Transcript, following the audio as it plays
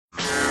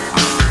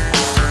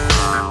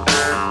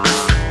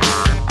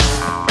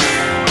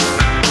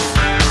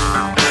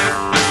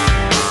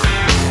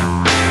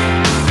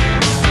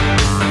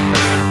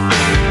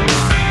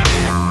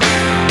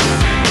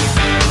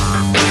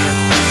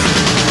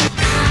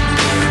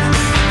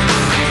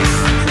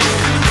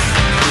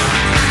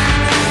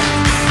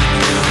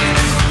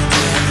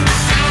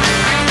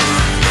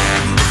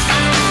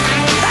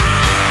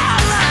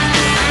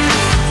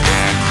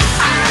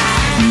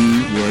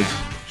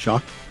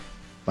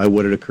by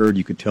what had occurred.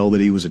 You could tell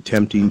that he was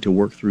attempting to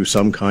work through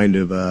some kind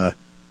of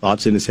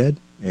thoughts in his head.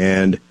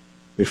 And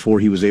before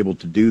he was able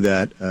to do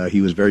that,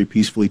 he was very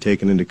peacefully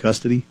taken into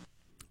custody.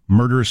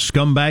 Murderous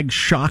scumbag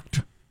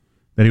shocked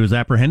that he was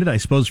apprehended. I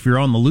suppose if you're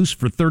on the loose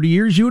for 30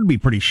 years, you would be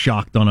pretty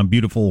shocked on a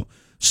beautiful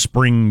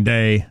spring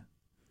day.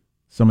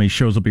 Somebody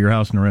shows up at your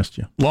house and arrests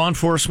you. Law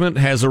enforcement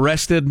has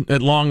arrested,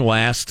 at long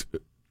last,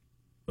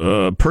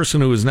 a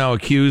person who is now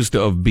accused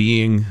of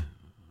being,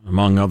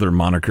 among other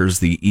monikers,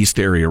 the East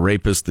Area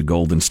Rapist, the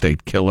Golden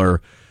State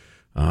Killer,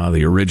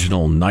 the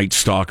original Night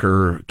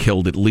Stalker,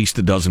 killed at least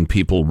a dozen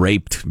people,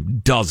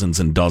 raped dozens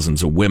and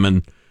dozens of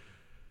women,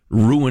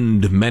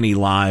 ruined many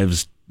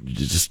lives,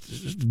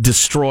 just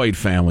destroyed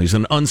families,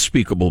 an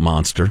unspeakable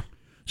monster.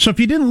 So if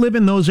you didn't live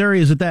in those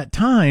areas at that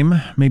time,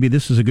 maybe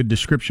this is a good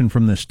description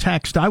from this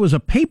text. I was a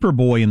paper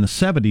boy in the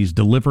 70s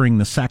delivering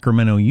the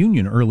Sacramento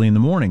Union early in the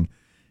morning.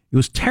 It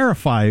was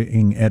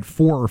terrifying at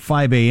 4 or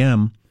 5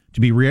 a.m.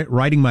 to be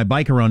riding my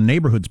bike around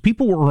neighborhoods.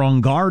 People were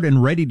on guard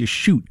and ready to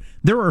shoot.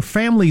 There are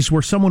families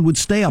where someone would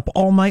stay up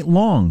all night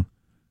long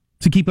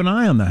to keep an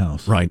eye on the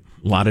house. Right.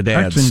 A lot of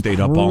dads stayed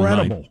up all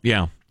night.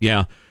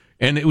 Yeah.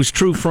 And it was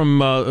true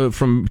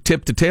from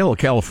tip to tail of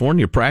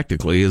California,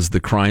 practically, as the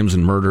crimes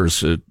and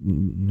murders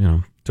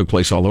took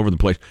place all over the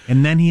place.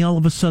 And then he all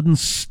of a sudden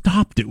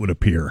stopped, it would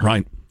appear.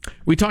 Right.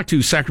 We talked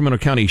to Sacramento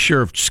County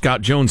Sheriff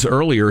Scott Jones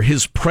earlier.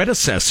 His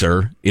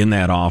predecessor in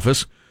that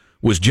office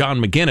was John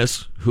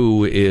McGinnes,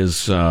 who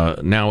is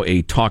now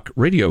a talk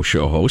radio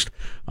show host,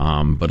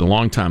 but a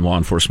longtime law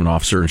enforcement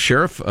officer and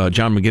sheriff.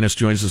 John McGinnes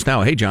joins us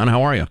now. Hey, John,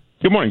 how are you?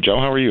 Good morning, Joe.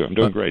 How are you? I'm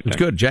doing great. It's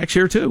good. Jack's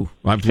here, too.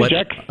 I've let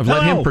Jack.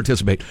 him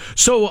participate.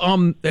 So,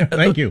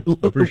 thank you.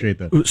 Appreciate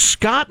that.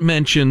 Scott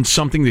mentioned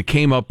something that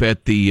came up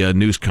at the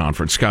news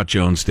conference, Scott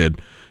Jones did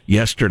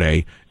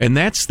yesterday, and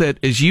that's that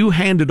as you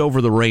handed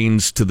over the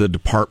reins to the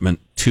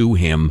department to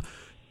him,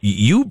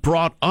 you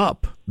brought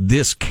up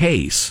this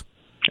case.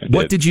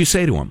 What did you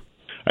say to him?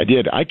 I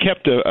did. I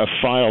kept a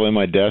file in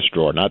my desk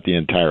drawer, not the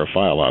entire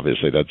file,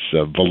 obviously. That's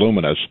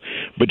voluminous,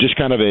 but just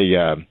kind of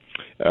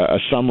a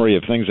summary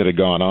of things that had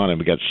gone on, and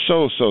we got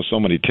so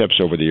many tips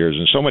over the years,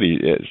 and so many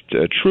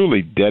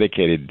truly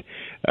dedicated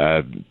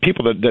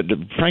people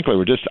that frankly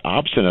were just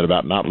obstinate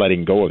about not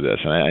letting go of this,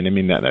 and I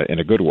mean that in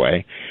a good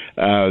way,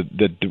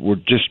 that were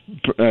just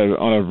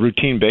on a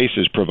routine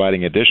basis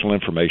providing additional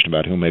information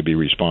about who may be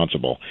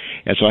responsible.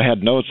 And so I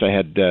had notes, I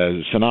had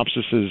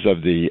synopsises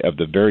of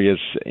the various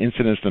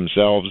incidents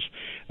themselves,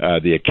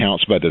 the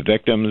accounts by the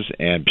victims,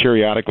 and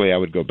periodically I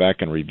would go back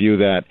and review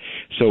that.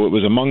 So it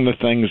was among the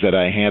things that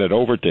I handed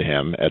over to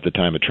him at the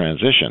time of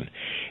transition.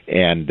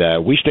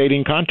 And we stayed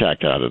in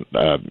contact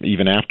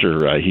even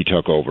after he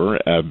took over,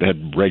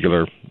 had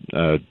regular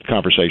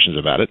conversations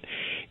about it.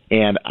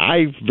 And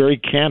I very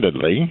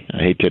candidly, I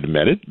hate to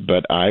admit it,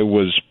 but I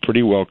was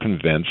pretty well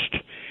convinced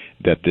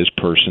that this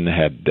person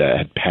had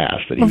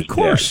passed, that he was dead.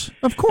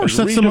 Of course.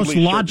 That's the most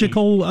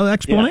logical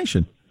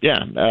explanation.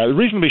 Yeah,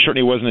 reasonably certain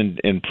he wasn't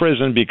in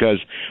prison because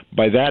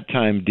by that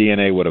time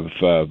DNA would have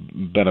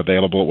been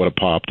available, it would have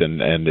popped,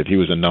 and if he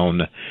was a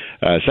known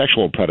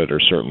sexual predator,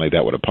 certainly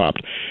that would have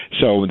popped.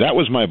 So that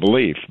was my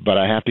belief, but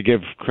I have to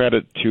give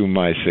credit to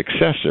my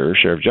successor,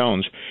 Sheriff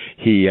Jones.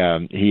 He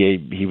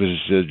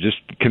was just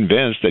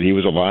convinced that he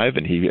was alive,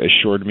 and he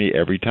assured me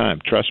every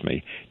time, trust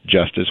me,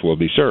 justice will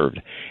be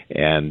served.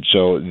 And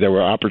so there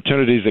were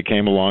opportunities that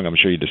came along. I'm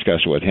sure you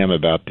discussed it with him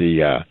about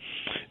the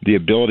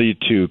ability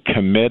to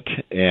commit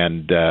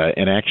and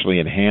actually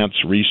enhance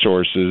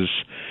resources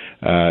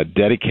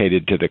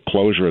dedicated to the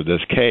closure of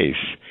this case.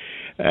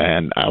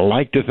 And I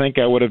like to think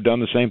I would have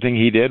done the same thing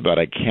he did, but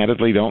I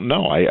candidly don't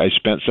know. I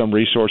spent some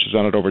resources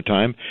on it over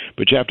time,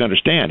 but you have to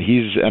understand,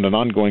 he's on an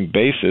ongoing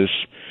basis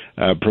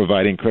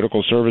providing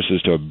critical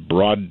services to a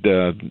broad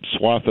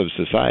swath of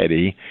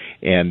society,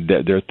 and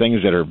there are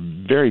things that are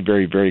very,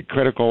 very, very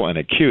critical and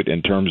acute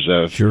in terms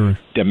of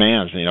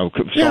demands.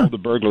 Solve the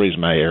burglaries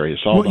in my area,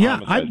 solve the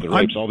homicides, the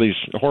rapes, all these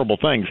horrible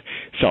things.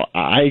 So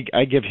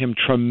I give him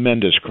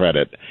tremendous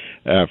credit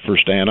for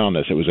staying on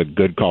this. It was a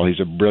good call.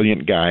 He's a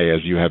brilliant guy,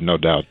 as you have no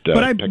doubt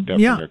picked up from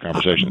your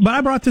conversation. But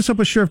I brought this up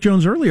with Sheriff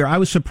Jones earlier. I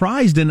was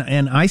surprised,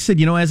 and I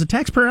said, as a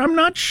taxpayer, I'm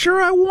not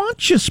sure I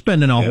want you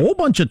spending a whole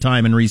bunch of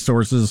time and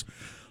resources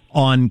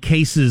on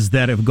cases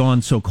that have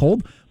gone so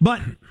cold.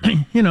 But,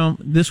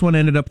 this one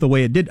ended up the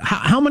way it did.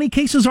 How many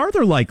cases are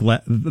there like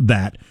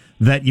that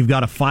you've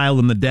got a file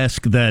in the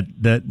desk that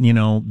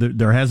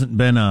there hasn't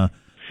been a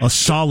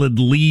solid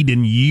lead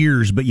in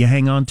years, but you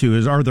hang on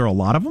to? Are there a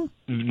lot of them?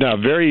 No,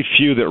 very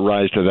few that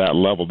rise to that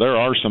level. There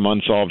are some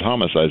unsolved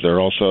homicides. There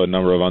are also a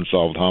number of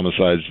unsolved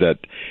homicides that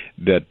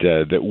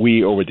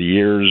we, over the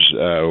years,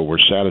 were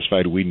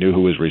satisfied we knew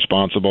who was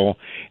responsible,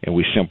 and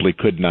we simply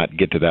could not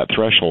get to that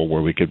threshold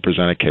where we could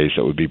present a case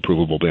that would be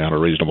provable beyond a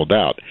reasonable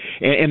doubt.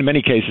 And in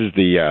many cases,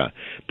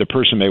 the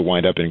person may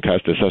wind up in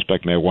custody, the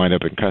suspect may wind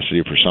up in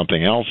custody for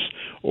something else,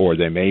 or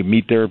they may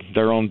meet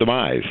their own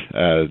demise,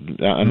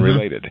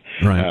 unrelated.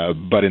 Right.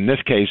 But in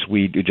this case,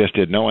 we just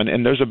didn't know.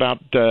 And there's about,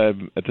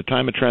 at the time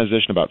time of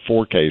transition, about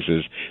 4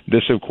 cases.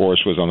 This, of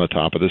course, was on the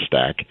top of the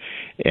stack.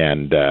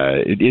 And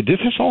this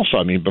is also,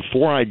 I mean,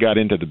 before I got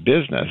into the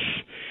business,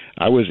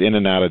 I was in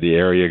and out of the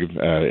area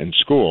in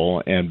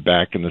school and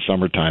back in the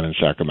summertime in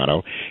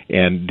Sacramento,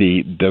 and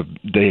the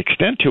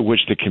extent to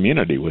which the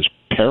community was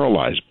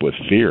paralyzed with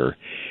fear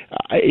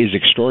is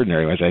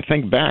extraordinary. As I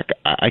think back,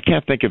 I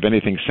can't think of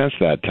anything since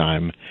that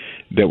time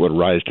that would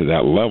rise to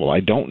that level.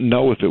 I don't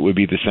know if it would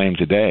be the same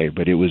today,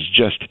 but it was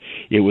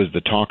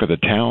the talk of the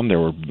town. There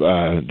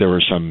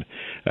were some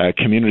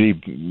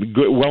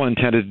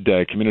well-intended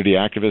community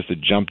activists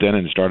that jumped in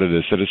and started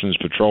a citizens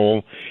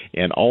patrol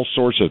and all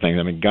sorts of things.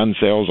 I mean, gun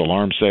sales,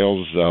 alarm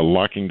sales,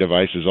 locking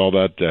devices, all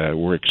that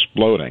were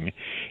exploding,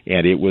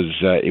 and it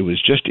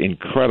was just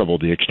incredible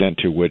the extent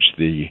to which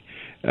the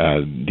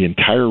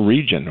entire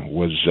region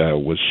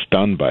was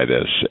stunned by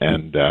this,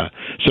 and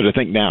so to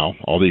think now,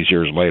 all these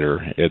years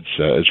later,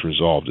 it's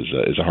resolved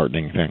is a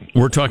heartening thing.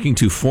 We're talking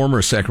to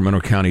former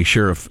Sacramento County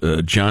Sheriff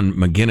John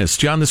McGinnes.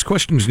 John, this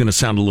question is going to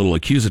sound a little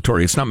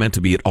accusatory. It's not meant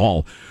to be at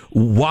all.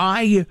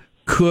 Why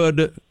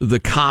could the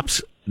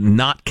cops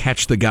not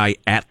catch the guy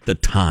at the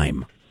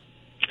time?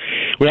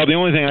 Well, the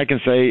only thing I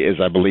can say is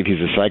I believe he's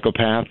a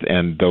psychopath,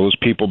 and those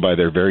people, by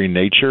their very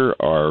nature,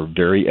 are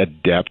very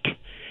adept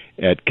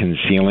at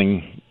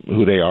concealing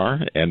who they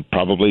are, and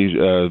probably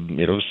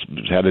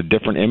had a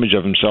different image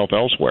of himself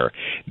elsewhere.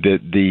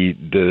 The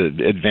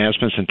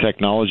advancements in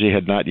technology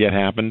had not yet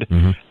happened.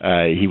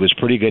 Mm-hmm. He was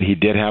pretty good. He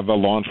did have a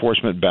law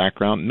enforcement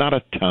background, not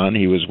a ton.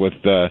 He was with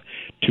 2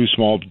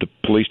 small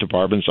police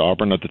departments,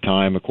 Auburn at the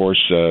time, of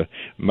course,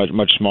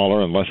 much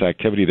smaller and less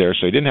activity there.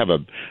 So he didn't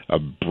have a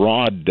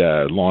broad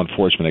law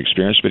enforcement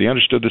experience, but he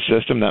understood the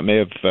system. That may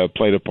have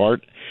played a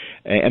part.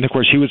 And, of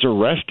course, he was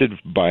arrested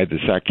by the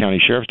Sac County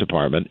Sheriff's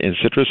Department in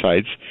Citrus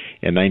Heights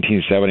in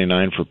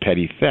 1979 for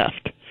petty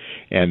theft.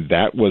 And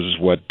that was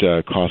what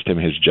cost him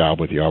his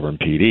job with the Auburn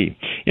PD.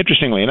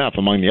 Interestingly enough,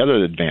 among the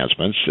other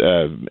advancements,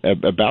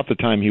 about the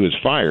time he was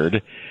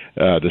fired,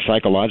 the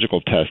psychological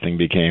testing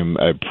became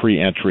a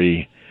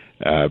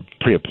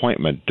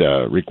pre-appointment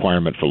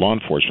requirement for law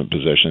enforcement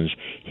positions.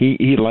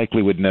 He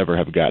likely would never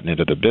have gotten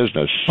into the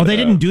business. Oh, they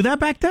didn't do that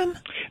back then?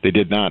 They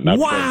did not.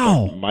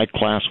 Wow. My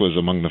class was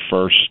among the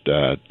first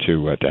to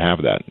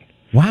have that.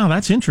 Wow,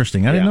 that's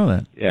interesting. I didn't know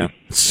that. Yeah.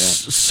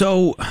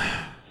 So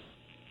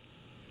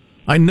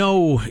I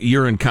know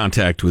you're in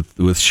contact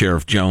with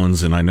Sheriff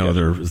Jones, and I know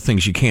there are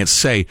things you can't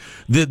say.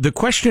 The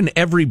question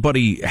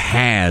everybody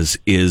has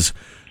is,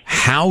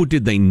 how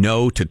did they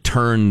know to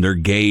turn their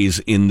gaze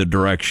in the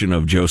direction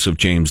of Joseph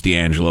James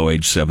D'Angelo,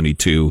 age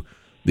 72,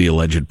 the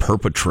alleged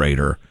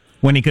perpetrator?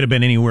 When he could have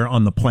been anywhere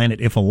on the planet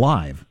if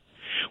alive.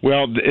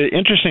 Well,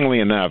 interestingly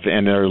enough,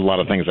 and there are a lot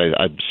of things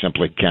I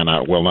simply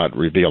will not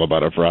reveal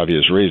about it for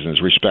obvious reasons,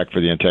 respect for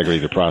the integrity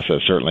of the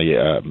process, certainly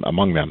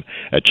among them,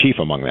 chief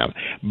among them.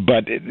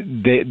 But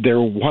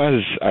there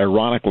was,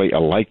 ironically, a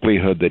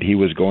likelihood that he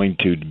was going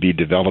to be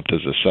developed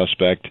as a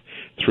suspect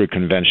through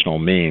conventional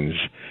means,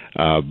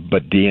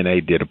 but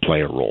DNA did play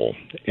a role.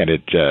 And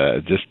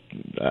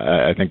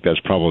I think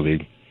that's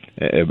probably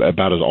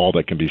about all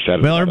that can be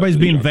said. Well, everybody's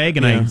being vague,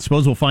 and I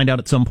suppose we'll find out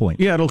at some point.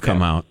 Yeah, it'll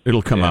come out.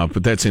 It'll come out,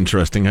 but that's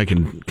interesting. I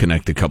can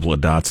connect a couple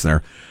of dots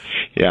there.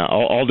 Yeah,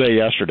 all day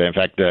yesterday. In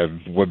fact,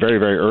 very,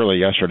 very early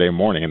yesterday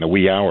morning, in the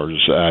wee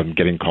hours,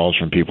 getting calls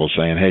from people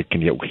saying, "Hey, do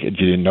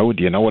you know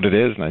what it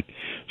is?" And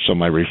so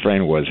my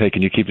refrain was, "Hey,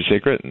 can you keep a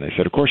secret?" And they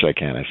said, "Of course I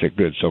can." I said,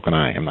 "Good, so can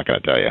I. I'm not going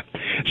to tell you."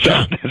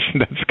 So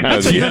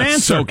that's a good answer.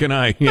 So can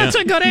I. Yeah. That's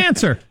a good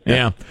answer.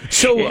 Yeah.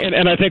 So,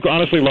 and I think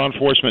honestly, law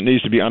enforcement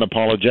needs to be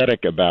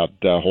unapologetic about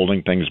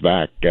holding things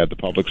back. The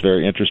public's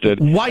very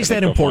interested. Why is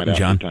that important,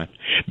 John?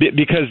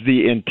 Because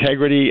the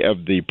integrity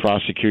of the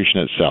prosecution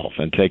itself,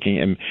 and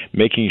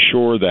making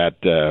sure that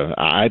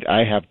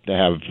I have to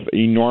have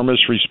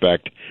enormous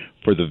respect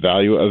for the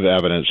value of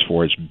evidence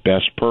for its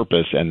best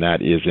purpose, and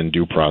that is in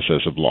due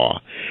process of law.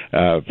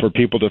 For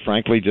people to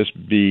frankly just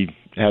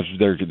have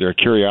their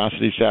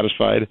curiosity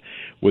satisfied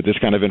with this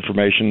kind of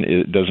information,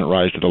 it doesn't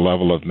rise to the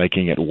level of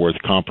making it worth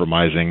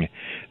compromising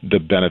the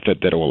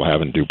benefit that it will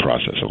have in due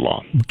process of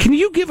law. Can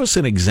you give us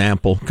an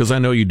example? Because I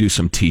know you do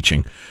some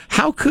teaching.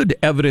 How could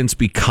evidence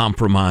be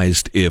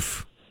compromised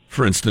if,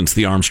 for instance,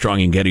 the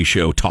Armstrong and Getty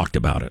show talked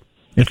about it?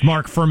 If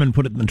Mark Furman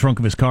put it in the trunk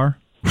of his car?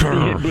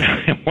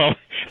 Well,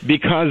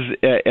 because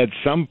at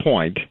some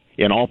point,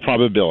 in all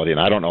probability, and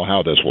I don't know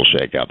how this will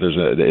shake out,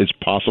 it's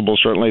possible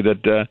certainly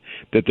that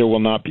there will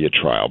not be a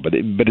trial, but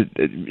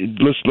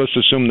let's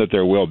assume that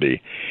there will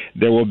be.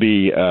 There will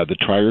be the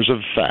triers of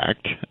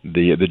fact,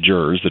 the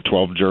jurors, the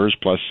 12 jurors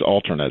plus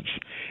alternates,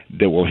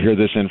 that will hear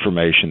this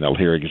information. They'll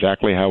hear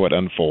exactly how it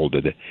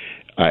unfolded.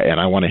 And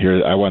I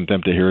want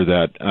them to hear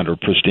that under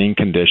pristine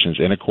conditions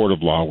in a court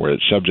of law where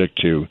it's subject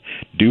to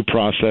due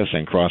process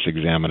and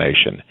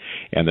cross-examination.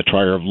 And the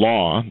trier of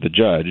law, the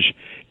judge,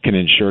 can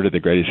ensure to the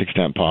greatest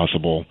extent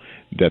possible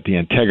that the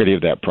integrity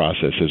of that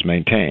process is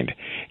maintained.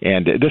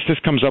 And this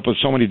comes up with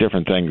so many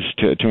different things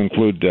to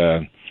include,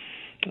 video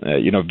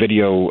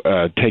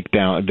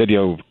takedown,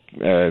 video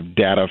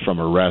data from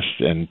arrests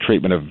and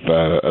treatment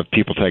of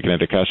people taken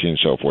into custody and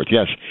so forth.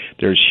 Yes,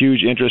 there's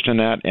huge interest in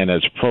that, and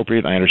it's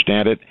appropriate. I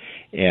understand it,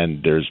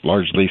 and there's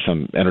largely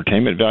some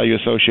entertainment value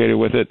associated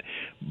with it,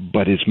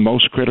 but its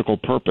most critical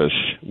purpose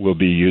will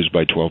be used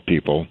by 12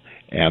 people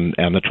and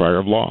the trier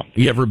of law.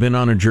 You ever been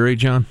on a jury,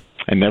 John?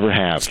 I never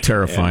have. It's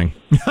terrifying.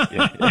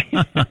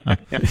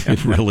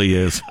 It really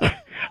is.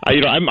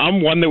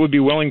 I'm one that would be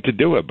willing to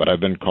do it, but I've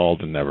been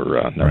called and never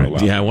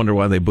allowed. Yeah, I wonder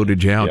why they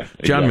booted you out. Yeah,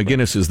 exactly. John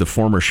McGinnes is the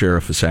former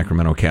sheriff of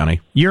Sacramento County.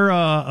 You're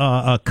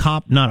a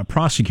cop, not a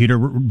prosecutor,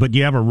 but do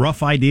you have a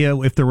rough idea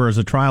if there was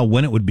a trial,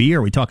 when it would be?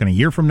 Are we talking a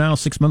year from now,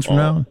 6 months from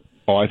now?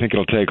 Oh, I think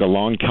it'll take a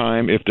long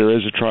time. If there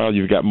is a trial,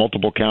 you've got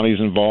multiple counties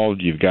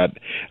involved. You've got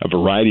a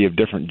variety of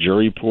different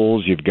jury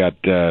pools. You've got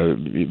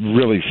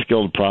really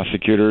skilled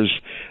prosecutors.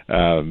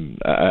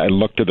 I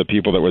looked at the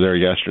people that were there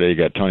yesterday. You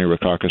got Tony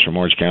Rakakis from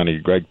Orange County,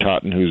 Greg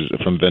Totten, who's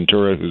from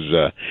Ventura, who's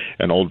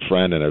an old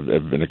friend and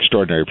an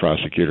extraordinary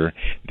prosecutor.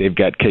 They've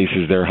got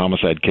cases there,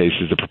 homicide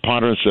cases. The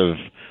preponderance of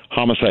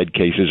homicide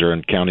cases are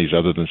in counties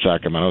other than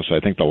Sacramento, so I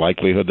think the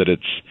likelihood that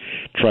it's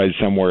tried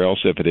somewhere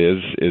else, if it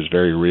is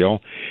very real.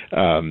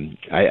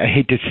 I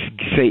hate to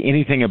say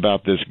anything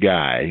about this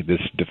guy, this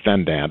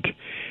defendant,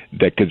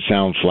 that could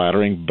sound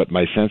flattering, but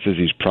my sense is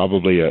he's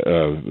probably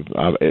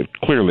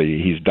clearly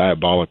he's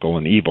diabolical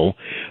and evil,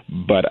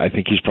 but I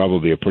think he's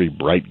probably a pretty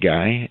bright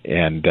guy,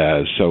 and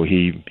so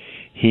he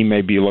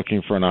may be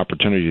looking for an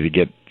opportunity to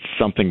get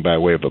something by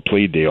way of a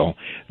plea deal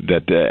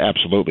that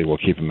absolutely will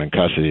keep him in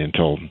custody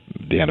until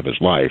the end of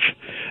his life.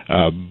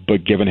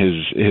 But given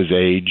his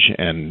age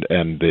and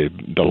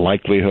the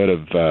likelihood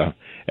of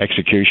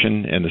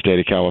execution in the state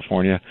of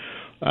California,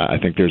 I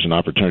think there's an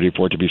opportunity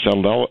for it to be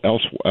settled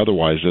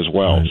otherwise as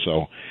well. Right.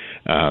 So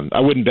I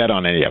wouldn't bet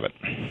on any of it.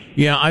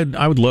 Yeah,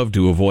 I would love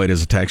to avoid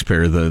as a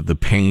taxpayer the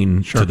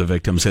pain to the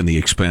victims and the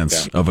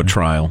expense of a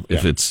trial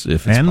if it's and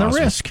possible. The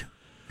risk.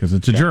 Because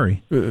it's a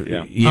jury.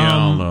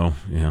 Although.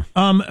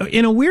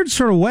 In a weird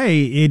sort of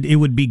way, it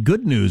would be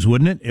good news,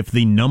 wouldn't it, if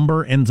the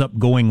number ends up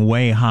going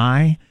way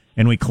high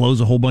and we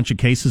close a whole bunch of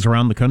cases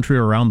around the country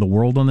or around the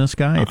world on this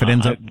guy? If it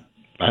ends up...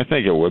 I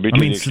think it would be, to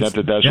the extent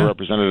that that's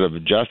representative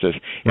of justice.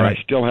 And I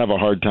still have a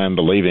hard time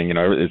believing,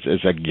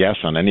 it's a guess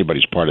on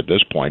anybody's part at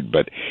this point,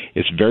 but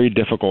it's very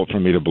difficult for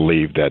me to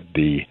believe that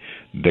the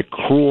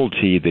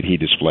cruelty that he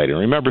displayed. And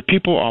remember,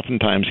 people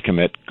oftentimes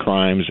commit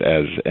crimes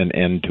as an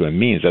end to a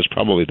means. That's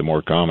probably the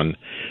more common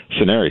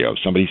scenario.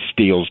 Somebody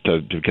steals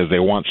because they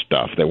want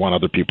stuff. They want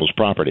other people's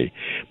property.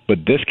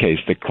 But this case,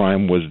 the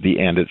crime was the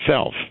end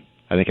itself.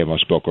 I think I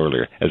misspoke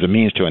earlier, as a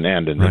means to an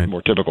end in the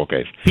more typical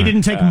case. He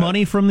didn't take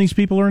money from these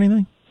people or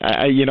anything?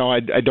 I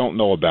don't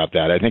know about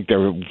that. I think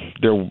there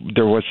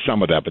was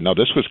some of that, but no,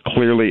 this was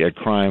clearly a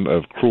crime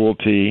of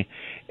cruelty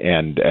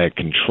and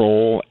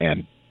control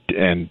and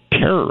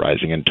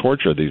terrorizing and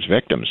torture of these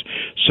victims.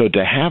 So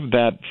to have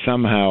that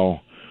somehow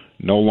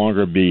no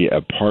longer be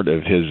a part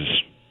of his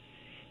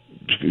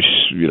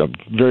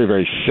very,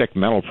 very sick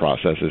mental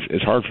process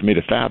is hard for me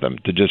to fathom,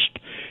 to just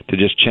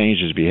change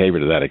his behavior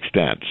to that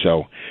extent.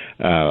 So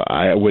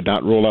I would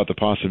not rule out the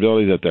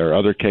possibility that there are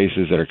other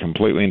cases that are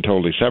completely and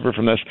totally separate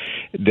from this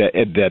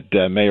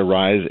that may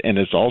arise, and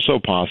it's also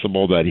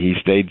possible that he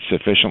stayed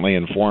sufficiently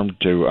informed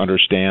to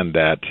understand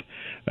that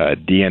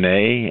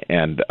DNA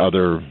and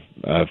other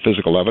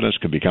physical evidence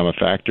could become a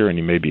factor, and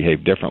he may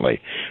behave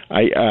differently.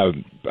 I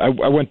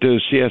went to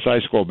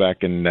CSI school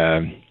back in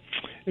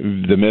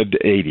the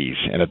mid-'80s,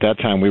 and at that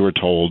time we were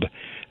told,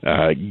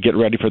 get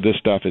ready for this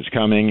stuff, it's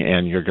coming,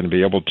 and you're going to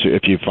be able to,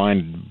 if you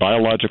find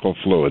biological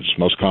fluids,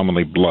 most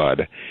commonly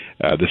blood,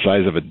 the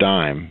size of a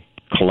dime,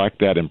 collect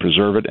that and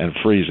preserve it and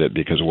freeze it,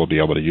 because we'll be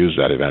able to use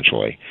that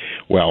eventually.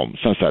 Well,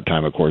 since that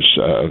time, of course,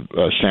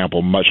 a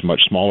sample much,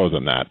 much smaller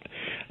than that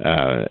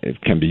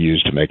it can be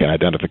used to make an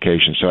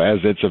identification. So as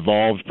it's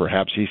evolved,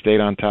 perhaps he stayed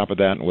on top of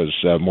that and was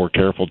more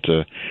careful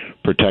to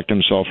protect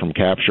himself from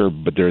capture,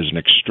 but there's an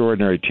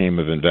extraordinary team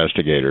of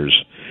investigators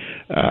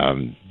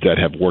that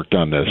have worked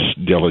on this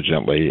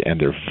diligently,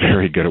 and they're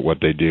very good at what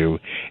they do,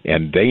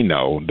 and they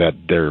know that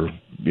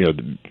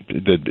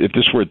if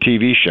this were a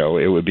TV show,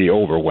 it would be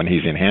over when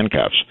he's in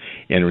handcuffs.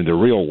 And in the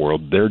real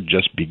world, they're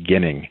just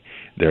beginning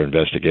their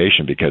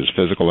investigation, because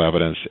physical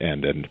evidence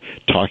and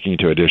talking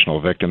to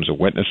additional victims and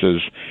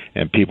witnesses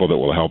and people that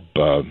will help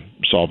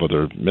solve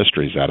other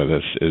mysteries out of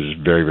this is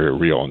very, very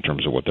real in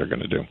terms of what they're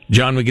going to do.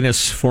 John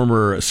McGinnes,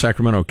 former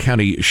Sacramento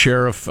County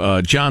Sheriff.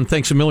 John,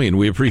 thanks a million.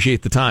 We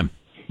appreciate the time.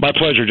 My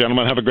pleasure,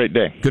 gentlemen. Have a great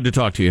day. Good to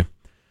talk to you.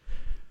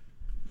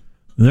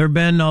 There have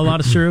been a lot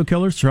of serial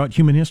killers throughout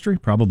human history,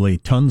 probably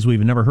tons we've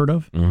never heard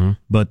of. Mm-hmm.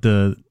 But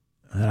I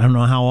don't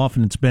know how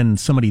often it's been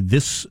somebody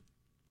this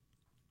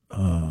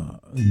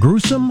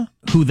gruesome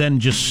who then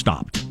just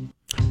stopped.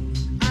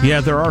 Yeah,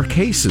 there are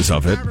cases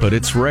of it, but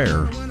it's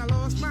rare.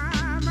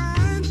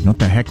 What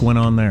the heck went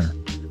on there?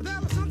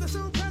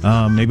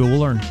 Maybe we'll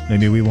learn.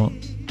 Maybe we won't.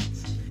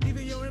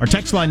 Our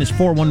text line is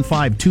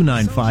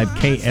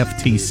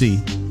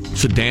 415-295-KFTC.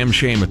 It's a damn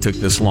shame it took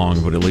this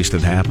long, but at least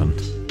it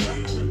happened.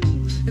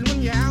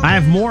 I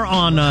have more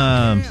on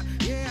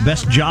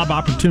best job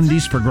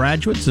opportunities for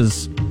graduates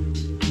as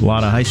a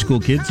lot of high school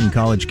kids and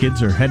college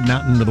kids are heading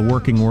out into the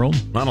working world.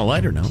 On a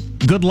lighter note.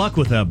 Good luck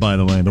with that, by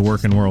the way, the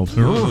working world.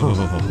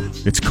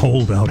 It's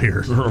cold out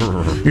here.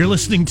 You're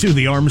listening to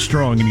the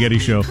Armstrong and Getty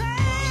Show.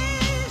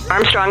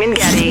 Armstrong and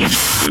Getty.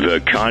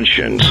 The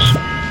conscience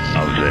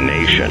of the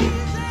nation.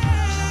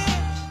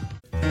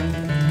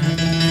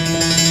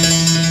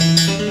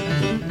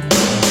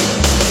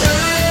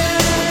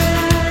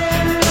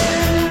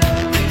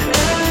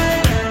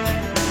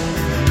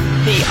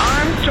 The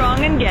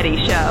Armstrong and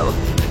Getty Show.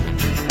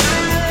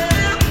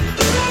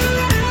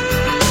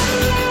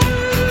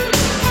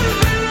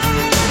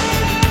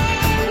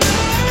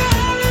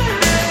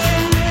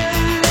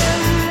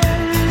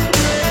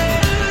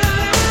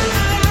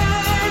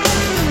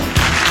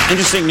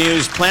 Interesting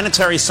news.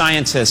 Planetary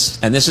scientists,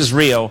 and this is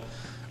real,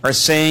 are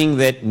saying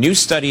that new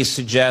studies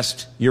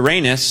suggest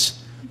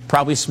Uranus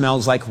probably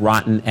smells like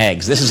rotten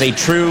eggs. This is a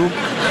true,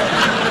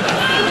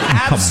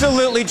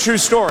 absolutely true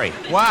story.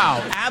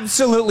 Wow.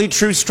 Absolutely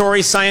true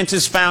story.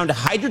 Scientists found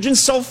hydrogen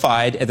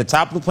sulfide at the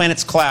top of the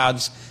planet's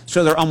clouds,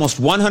 so they're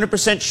almost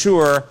 100%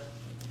 sure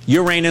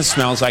Uranus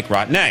smells like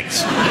rotten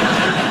eggs.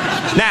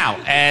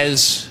 Now,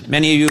 as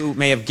many of you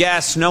may have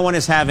guessed, no one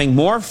is having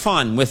more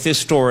fun with this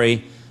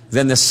story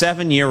than the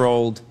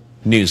 7-year-old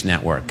News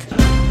Network.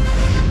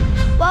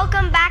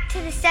 Welcome back to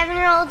the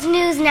 7-Year-Old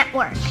News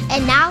Network.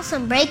 And now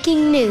some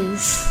breaking news.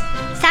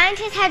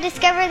 Scientists have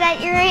discovered that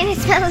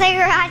Uranus smells like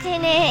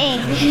rotten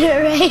eggs.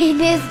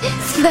 Uranus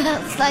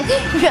smells like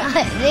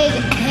rotten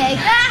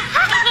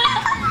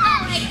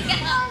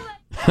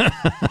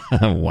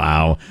eggs.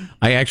 Wow.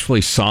 I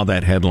actually saw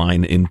that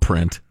headline in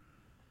print.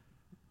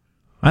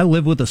 I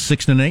live with a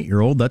 6 and an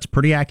 8-year-old. That's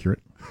pretty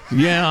accurate.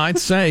 Yeah, I'd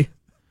say.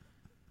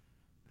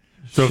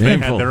 So if they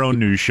had their own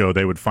news show,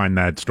 they would find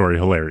that story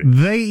hilarious.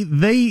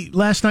 They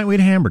last night we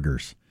had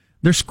hamburgers.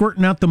 They're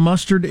squirting out the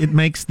mustard. It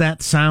makes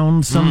that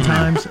sound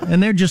sometimes,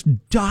 and they're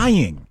just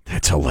dying.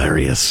 That's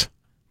hilarious.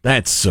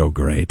 That's so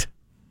great.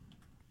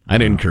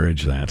 I'd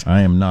encourage that. I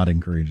am not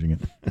encouraging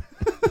it.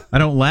 I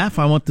don't laugh.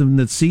 I want them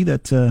to see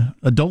that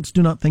adults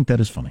do not think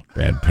that is funny.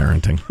 Bad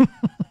parenting.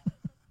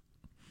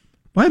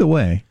 By the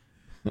way,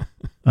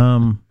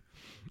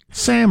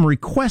 Sam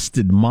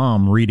requested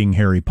Mom reading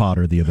Harry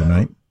Potter the other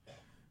night.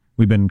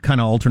 We've been kind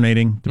of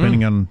alternating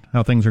depending on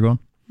how things are going.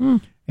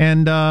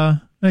 And I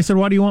said,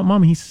 why do you want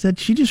Mom? He said,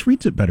 she just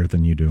reads it better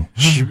than you do.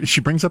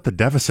 She brings up the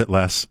deficit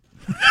less.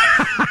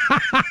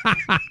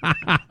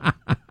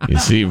 You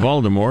see,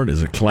 Voldemort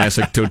is a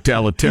classic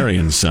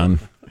totalitarian,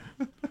 son.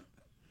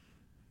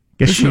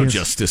 There's no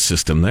justice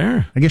system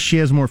there. I guess she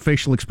has more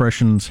facial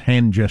expressions,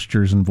 hand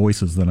gestures, and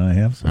voices than I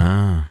have.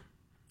 So.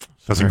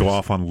 Doesn't go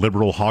off on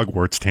liberal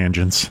Hogwarts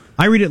tangents.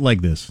 I read it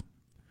like this.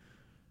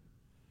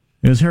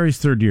 It was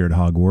Harry's 3rd year at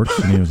Hogwarts,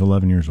 and he was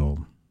 11 years old.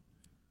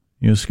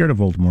 He was scared of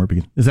Voldemort.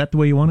 Because, is that the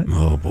way you want it?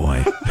 Oh,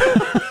 boy.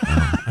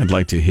 I'd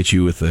like to hit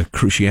you with the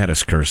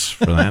Cruciatus curse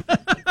for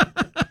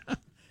that.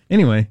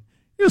 Anyway,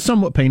 it was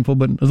somewhat painful,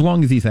 but as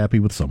long as he's happy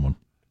with someone.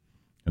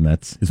 And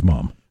that's his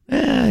mom.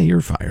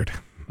 You're fired.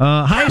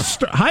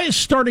 Highest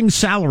starting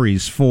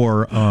salaries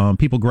for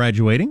people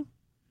graduating,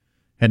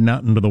 heading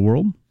out into the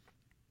world.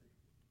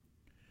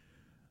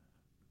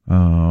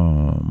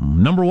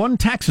 Number 1,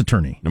 tax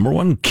attorney. Number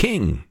 1,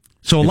 king.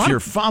 So if your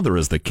father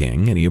is the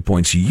king and he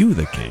appoints you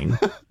the king,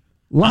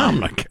 I'm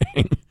the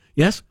king.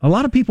 Yes? A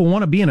lot of people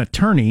want to be an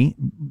attorney.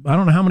 I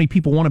don't know how many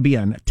people want to be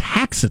a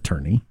tax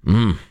attorney.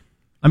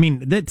 I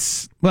mean,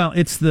 it's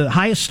the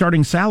highest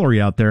starting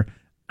salary out there.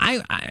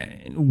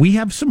 We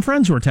have some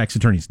friends who are tax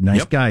attorneys.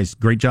 Nice guys.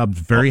 Great jobs.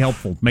 Very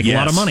helpful. Make a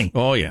lot of money.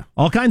 Oh, yeah.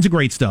 All kinds of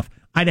great stuff.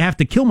 I'd have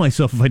to kill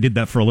myself if I did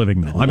that for a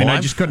living, though.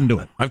 I just couldn't do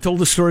it. I've told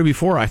this story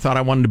before. I thought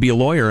I wanted to be a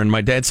lawyer, and my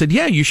dad said,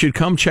 yeah, you should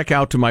come check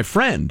out to my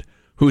friend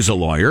who's a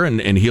lawyer,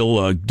 and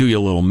he'll do you a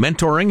little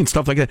mentoring and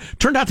stuff like that.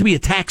 Turned out to be a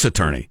tax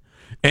attorney.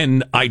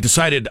 And I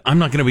decided I'm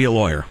not going to be a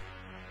lawyer,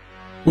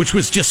 which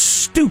was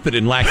just stupid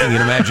and lacking in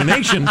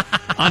imagination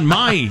on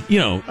my,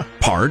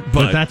 part.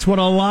 But that's what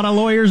a lot of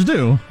lawyers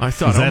do. I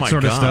thought, that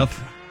sort of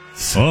stuff.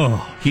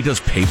 Oh, he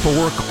does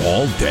paperwork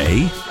all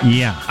day?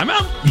 Yeah. I'm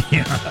out.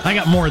 Yeah. I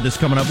got more of this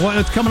coming up.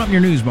 What's coming up in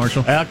your news,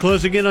 Marshall?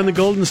 Closing in on the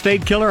Golden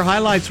State Killer,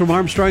 highlights from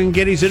Armstrong and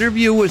Getty's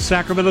interview with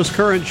Sacramento's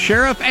current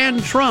sheriff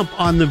and Trump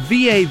on the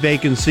VA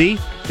vacancy,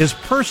 his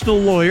personal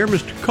lawyer,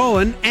 Mr.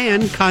 Cohen,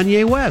 and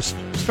Kanye West.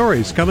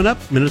 Stories coming up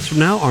minutes from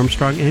now,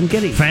 Armstrong and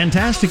Getty.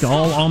 Fantastic.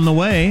 All on the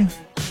way.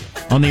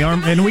 On the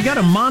arm, and we got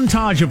a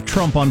montage of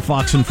Trump on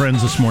Fox and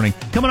Friends this morning.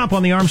 Coming up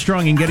on the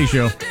Armstrong and Getty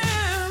Show.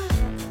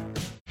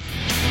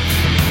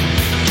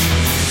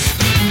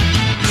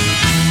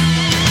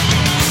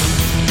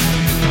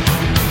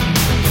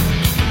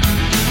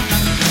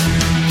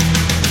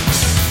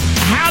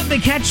 They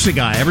catch the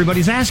guy.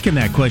 Everybody's asking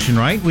that question,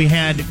 right? We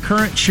had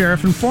current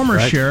sheriff and former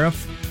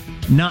sheriff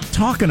not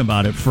talking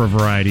about it for a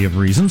variety of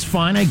reasons.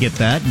 Fine, I get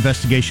that.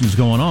 Investigation's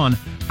going on.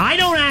 I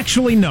don't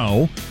actually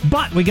know,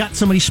 but we got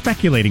somebody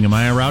speculating. Am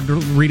I allowed to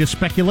read a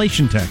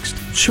speculation text?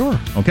 Sure.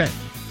 Okay.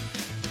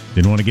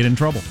 Didn't want to get in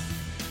trouble.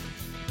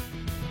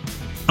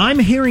 I'm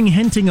hearing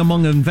hinting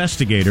among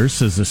investigators,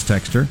 says this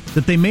texter,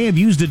 that they may have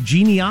used a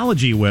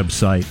genealogy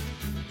website.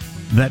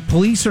 That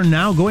police are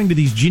now going to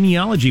these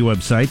genealogy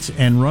websites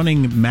and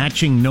running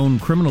matching known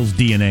criminals'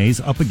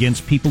 DNAs up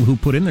against people who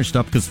put in their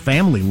stuff because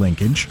family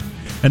linkage.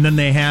 And then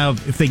they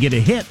have, if they get a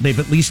hit, they've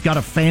at least got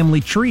a family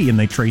tree and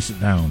they trace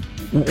it down.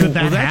 Could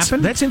that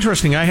happen? That's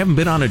interesting. I haven't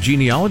been on a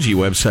genealogy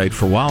website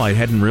for a while. I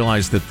hadn't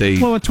realized that they a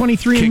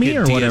 23andMe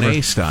or DNA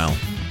whatever style.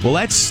 Well,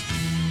 that's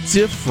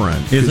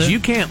different because you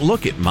can't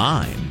look at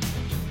mine.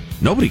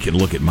 Nobody can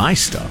look at my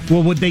stuff.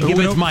 Well, would they give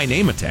with my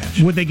name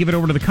attached? Would they give it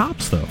over to the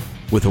cops though?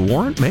 With a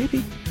warrant,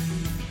 maybe?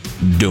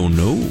 Don't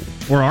know.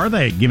 Or are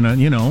they giving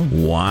it,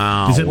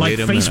 Wow. Is it like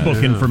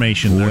Facebook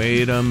information?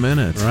 Wait a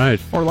minute. Right.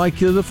 Or like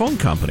the phone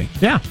company.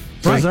 Yeah.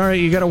 Says, all right,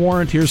 you got a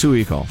warrant, here's who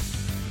you call.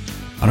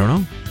 I don't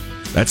know.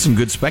 That's some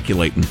good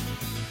speculating.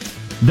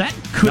 That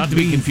could Not to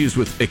be confused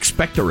with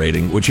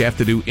expectorating, which you have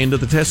to do into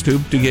the test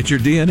tube to get your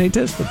DNA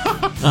tested.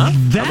 How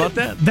about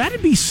that?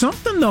 That'd be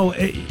something, though.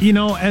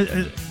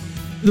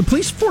 The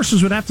police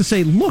forces would have to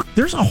say, look,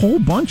 there's a whole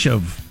bunch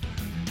of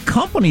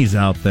companies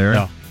out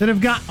there that have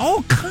got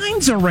all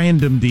kinds of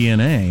random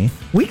DNA.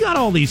 We got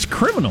all these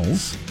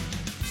criminals.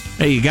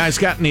 Hey, you guys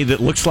got any that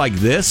looks like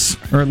this?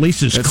 Or at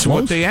least is That's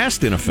close? what they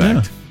asked, in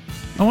effect.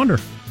 Yeah. I wonder.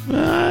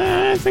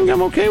 I think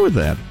I'm okay with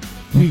that.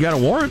 You got a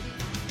warrant.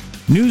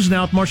 News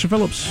now with Marcia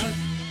Phillips.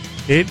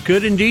 It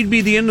could indeed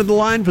be the end of the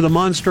line for the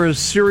monstrous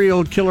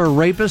serial killer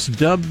rapist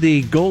dubbed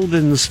the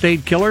Golden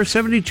State Killer.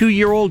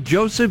 72-year-old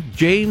Joseph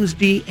James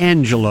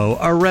D'Angelo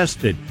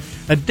arrested,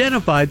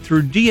 identified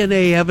through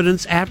DNA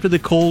evidence after the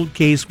cold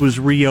case was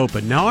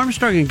reopened. Now,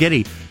 Armstrong and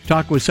Getty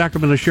talked with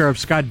Sacramento Sheriff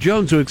Scott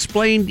Jones, who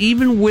explained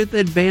even with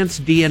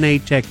advanced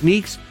DNA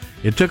techniques,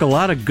 it took a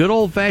lot of good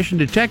old-fashioned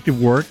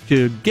detective work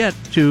to get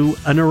to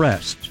an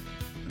arrest.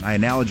 I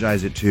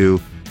analogize it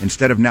to,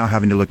 instead of now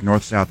having to look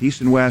north, south,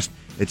 east, and west,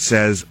 it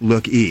says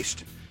look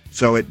east.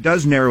 So it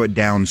does narrow it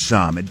down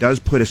some. It does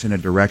put us in a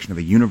direction of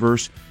a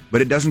universe, but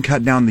it doesn't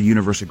cut down the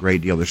universe a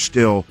great deal. There's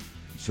still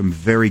some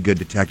very good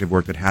detective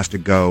work that has to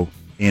go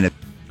in it.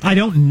 I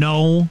don't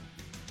know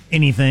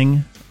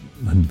anything.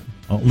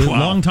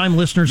 Long-time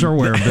listeners are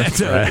aware of this.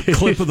 That's a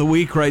clip of the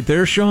week right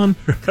there, Sean.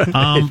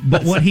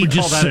 But what he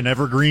just call that an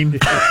evergreen.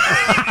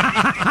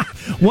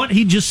 What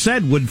he just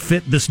said would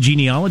fit this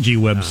genealogy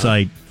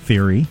website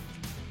theory.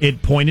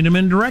 It pointed him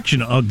in a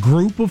direction. A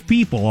group of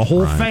people, a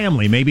whole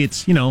family. Maybe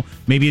it's,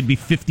 maybe it'd be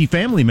 50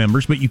 family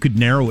members, but you could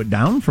narrow it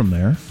down from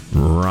there.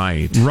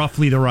 Right.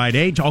 Roughly the right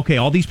age. Okay,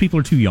 all these people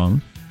are too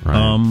young.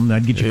 Right.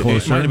 That'd get you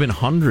closer. It might have been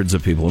hundreds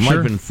of people. It might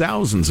have been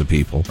thousands of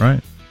people.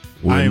 Right.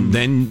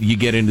 Then you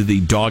get into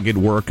the dogged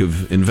work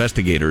of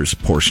investigators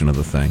portion of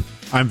the thing.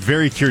 I'm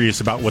very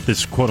curious about what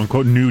this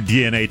quote-unquote new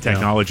DNA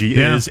technology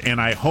is, and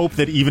I hope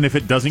that even if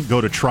it doesn't go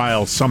to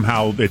trial,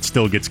 somehow it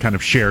still gets kind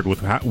of shared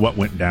with what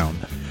went down.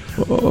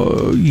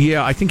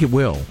 Yeah, I think it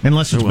will.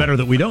 Unless it's better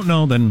that we don't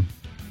know, then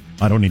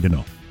I don't need to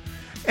know.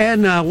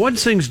 And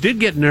once things did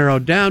get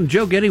narrowed down,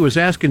 Joe Getty was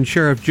asking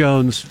Sheriff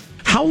Jones,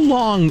 how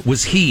long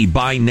was he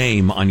by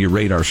name on your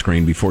radar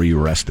screen before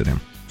you arrested him?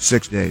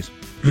 6 days.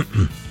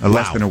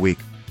 Less than a week.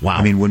 Wow.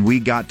 I mean, when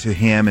we got to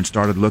him and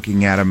started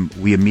looking at him,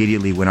 we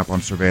immediately went up on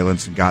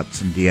surveillance and got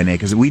some DNA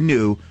because we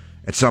knew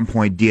at some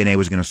point DNA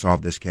was going to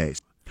solve this case.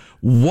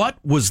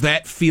 What was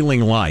that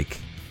feeling like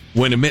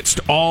when amidst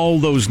all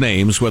those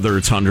names, whether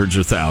it's hundreds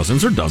or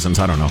thousands or dozens,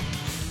 I don't know,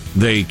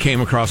 they came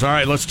across, all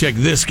right, let's check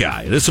this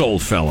guy, this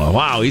old fellow.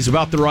 Wow, he's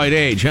about the right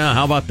age, huh?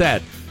 How about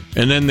that?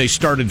 And then they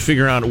started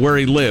figuring out where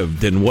he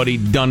lived and what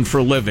he'd done for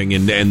a living,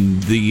 and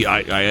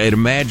I'd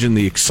imagine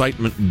the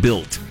excitement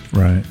built.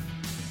 Right.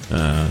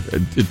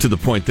 To the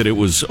point that it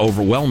was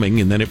overwhelming,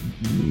 and then it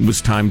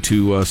was time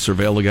to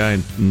surveil the guy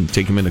and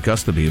take him into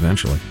custody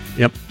eventually.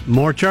 Yep.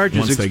 More charges.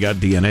 Once they got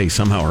DNA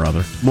somehow or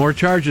other. More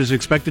charges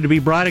expected to be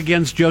brought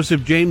against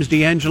Joseph James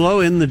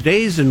D'Angelo in the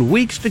days and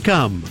weeks to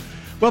come.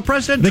 Well,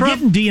 President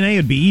Trump... Getting DNA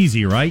would be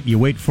easy, right? You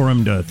wait for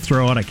him to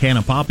throw out a can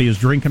of pop he was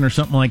drinking or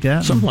something like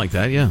that? Something like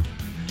that, yeah.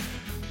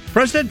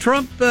 President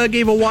Trump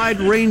gave a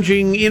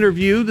wide-ranging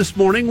interview this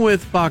morning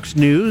with Fox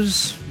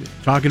News,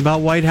 talking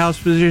about White House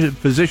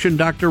physician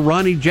Dr.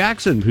 Ronnie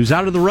Jackson, who's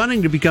out of the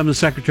running to become the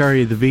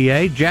Secretary of the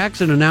VA.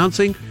 Jackson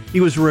announcing he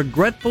was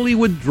regretfully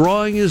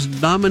withdrawing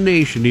his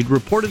nomination. He'd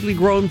reportedly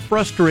grown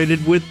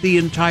frustrated with the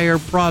entire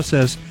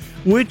process,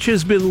 which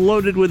has been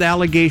loaded with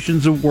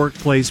allegations of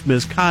workplace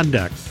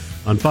misconduct.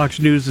 On Fox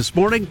News this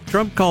morning,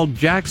 Trump called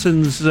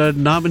Jackson's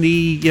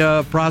nominee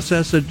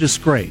process a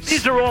disgrace.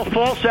 These are all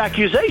false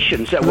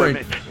accusations that were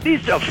made.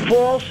 These are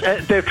false.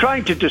 They're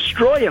trying to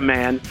destroy a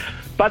man.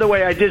 By the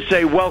way, I did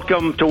say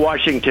welcome to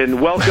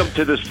Washington, welcome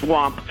to the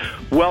swamp,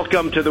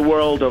 welcome to the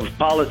world of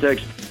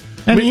politics.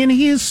 And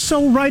he is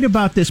so right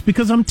about this,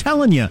 because I'm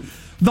telling you,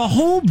 the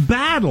whole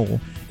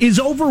battle is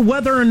over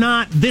whether or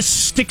not this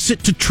sticks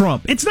it to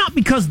Trump. It's not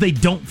because they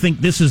don't think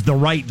this is the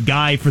right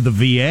guy for the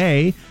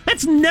VA.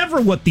 That's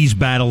never what these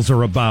battles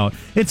are about.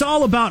 It's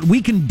all about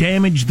we can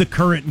damage the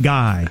current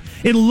guy.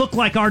 It'll look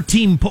like our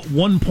team put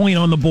 1 point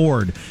on the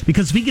board,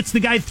 because if he gets the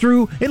guy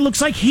through, it looks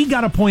like he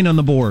got a point on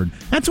the board.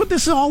 That's what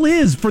this all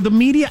is for the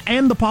media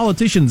and the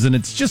politicians, and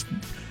it's just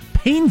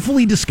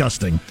painfully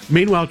disgusting.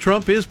 Meanwhile,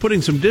 Trump is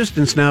putting some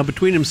distance now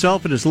between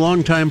himself and his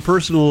longtime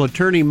personal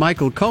attorney,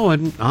 Michael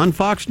Cohen. On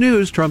Fox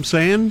News, Trump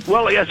saying,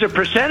 well, as a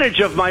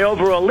percentage of my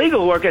overall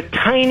legal work, a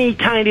tiny,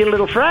 tiny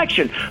little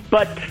fraction.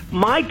 But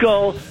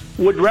Michael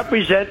would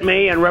represent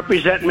me and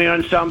represent me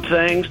on some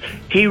things.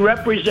 He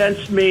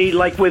represents me,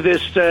 like with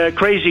this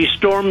crazy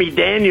Stormy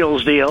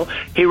Daniels deal.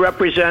 He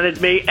represented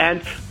me,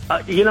 and,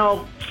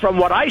 from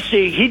what I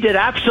see, he did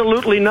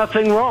absolutely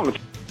nothing wrong.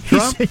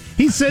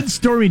 He said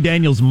Stormy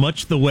Daniels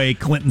much the way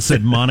Clinton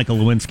said Monica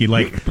Lewinsky.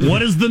 Like,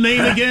 what is the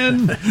name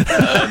again?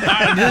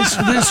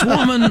 This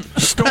woman,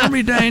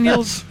 Stormy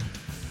Daniels.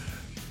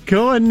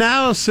 Cohen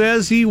now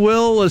says he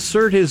will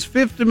assert his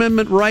Fifth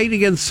Amendment right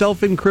against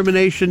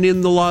self-incrimination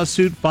in the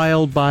lawsuit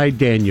filed by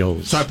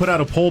Daniels. So I put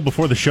out a poll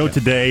before the show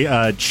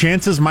today.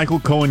 Chances Michael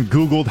Cohen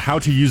Googled how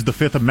to use the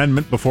Fifth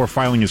Amendment before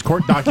filing his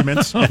court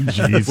documents.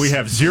 We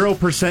have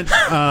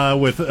 0%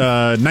 with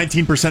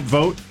 19%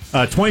 vote.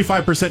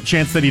 25%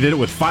 chance that he did it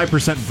with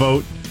 5%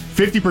 vote.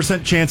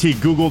 50% chance he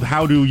Googled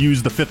how to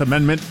use the Fifth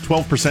Amendment.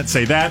 12%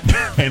 say that.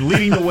 And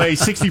leading the way,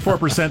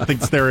 64%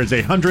 thinks there is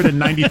a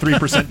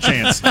 193%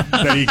 chance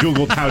that he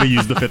Googled how to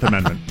use the Fifth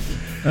Amendment.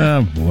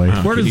 Oh, boy.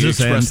 Where does this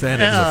express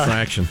end? That as a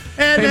fraction?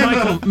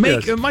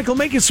 Hey, Michael,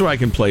 make it so I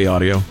can play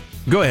audio.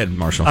 Go ahead,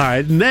 Marshall. All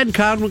right, and then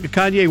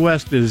Kanye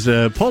West is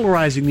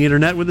polarizing the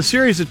internet with a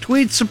series of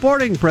tweets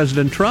supporting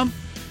President Trump.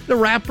 The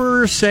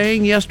rapper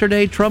saying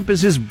yesterday Trump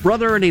is his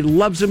brother and he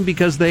loves him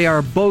because they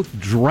are both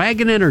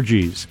dragon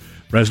energies.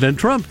 President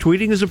Trump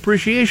tweeting his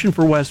appreciation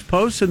for West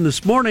posts, and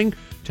this morning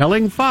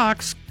telling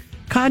Fox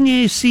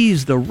Kanye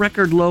sees the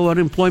record low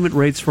unemployment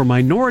rates for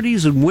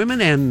minorities and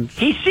women, and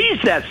he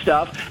sees that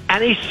stuff,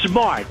 and he's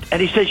smart.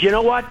 And he says, you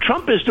know what?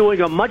 Trump is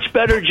doing a much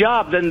better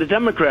job than the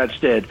Democrats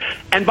did.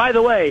 And by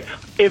the way,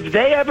 if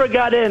they ever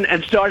got in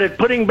and started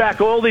putting back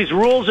all these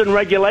rules and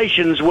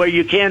regulations where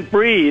you can't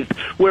breathe,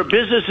 where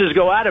businesses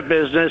go out of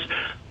business,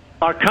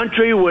 our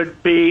country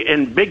would be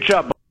in big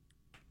trouble.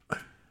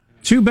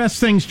 Two best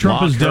things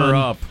Trump has done.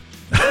 Up.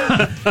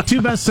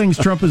 Two best things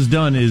Trump has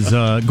done is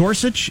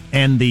Gorsuch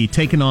and the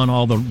taking on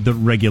all the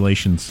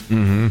regulations.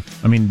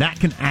 Mm-hmm. I mean, that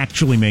can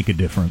actually make a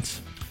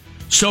difference.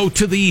 So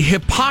to the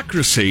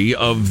hypocrisy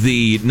of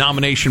the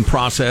nomination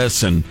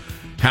process and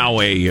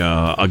how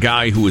a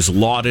guy who is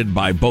lauded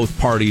by both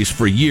parties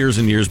for years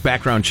and years,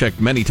 background checked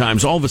many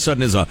times, all of a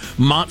sudden is a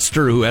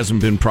monster who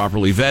hasn't been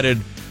properly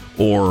vetted,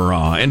 or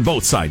and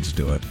both sides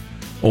do it.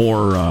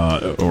 Or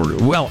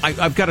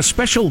I've got a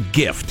special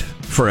gift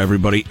for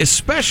everybody,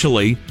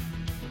 especially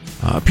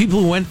people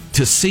who went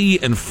to see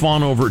and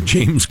fawn over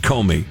James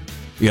Comey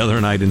the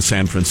other night in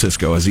San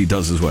Francisco as he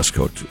does his West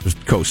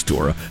Coast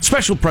tour. A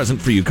special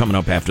present for you coming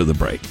up after the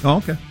break. Oh,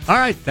 okay. All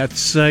right,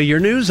 that's your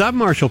news. I'm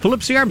Marshall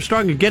Phillips, the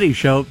Armstrong and Getty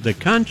Show, the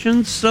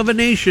conscience of a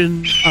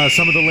nation.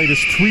 Some of the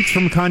latest tweets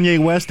from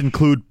Kanye West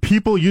include,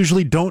 people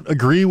usually don't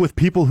agree with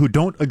people who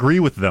don't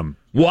agree with them.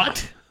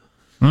 What?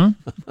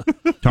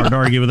 It's hard to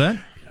argue with that.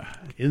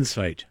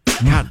 Insight.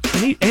 God,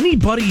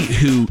 anybody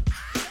who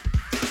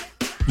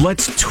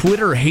lets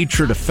Twitter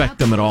hatred affect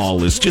them at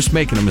all is just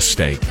making a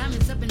mistake.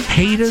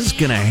 Haters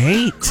gonna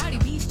hate.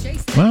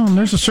 Well,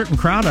 there's a certain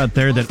crowd out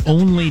there that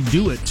only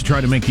do it to try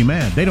to make you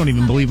mad. They don't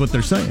even believe what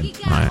they're saying.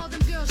 Right.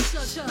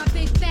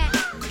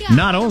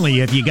 Not only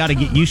have you got to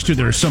get used to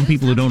there are some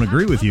people who don't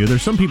agree with you,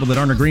 there's some people that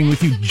aren't agreeing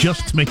with you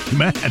just to make you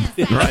mad.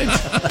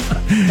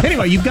 Right.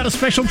 Anyway, you've got a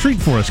special treat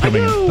for us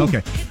coming up.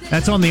 Okay.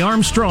 That's on the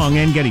Armstrong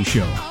and Getty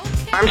Show.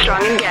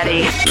 Armstrong and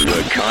Getty.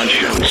 The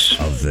conscience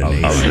of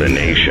the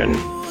nation.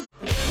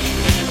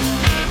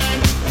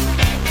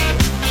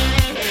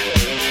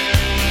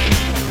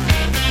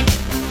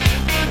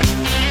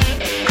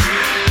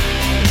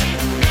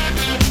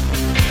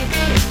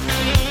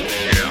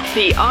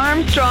 The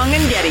Armstrong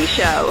and Getty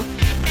Show.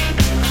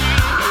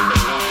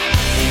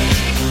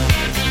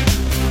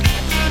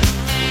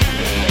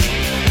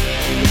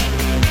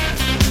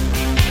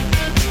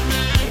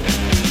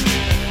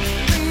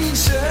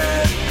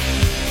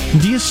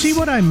 Do you see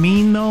what I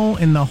mean, though,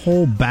 in the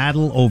whole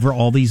battle over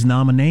all these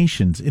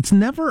nominations? It's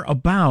never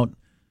about,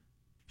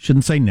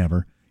 shouldn't say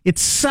never,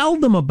 it's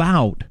seldom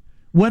about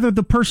whether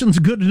the person's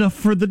good enough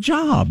for the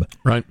job.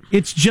 Right.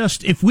 It's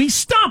just, if we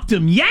stopped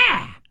him,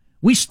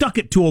 we stuck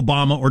it to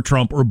Obama or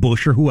Trump or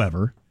Bush or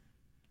whoever.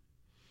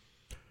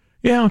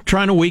 Yeah,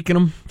 trying to weaken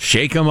them,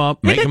 shake them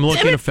up, make them look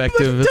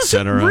ineffective,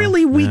 etc.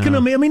 Really weaken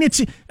them. I mean, it's,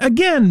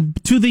 again,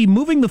 to the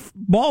moving the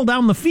ball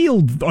down the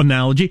field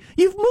analogy,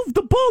 you've moved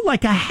the ball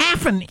like a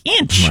half an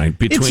inch. Right,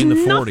 between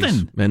it's the nothing.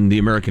 40s. And the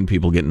American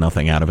people get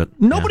nothing out of it.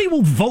 Nobody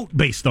will vote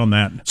based on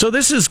that. So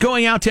this is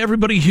going out to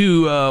everybody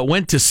who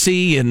went to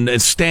see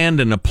and stand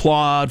and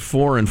applaud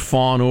for and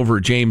fawn over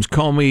James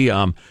Comey.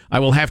 I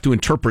will have to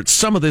interpret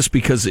some of this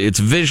because it's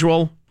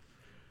visual,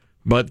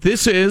 but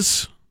this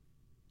is...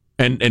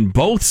 And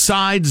both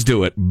sides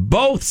do it.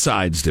 Both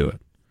sides do it.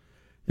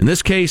 In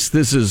this case,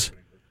 this is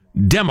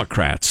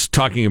Democrats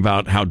talking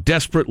about how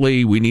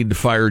desperately we need to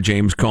fire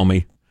James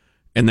Comey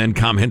and then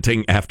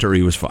commenting after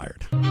he was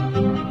fired.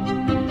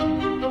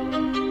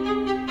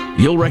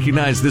 You'll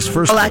recognize this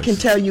first. All I can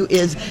tell you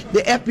is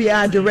the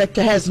FBI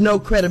director has no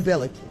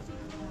credibility.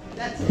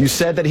 You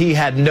said that he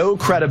had no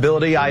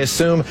credibility. I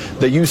assume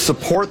that you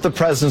support the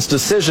president's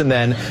decision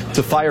then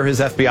to fire his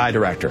FBI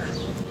director.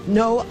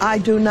 No, I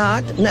do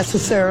not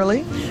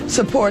necessarily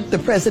support the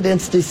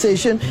president's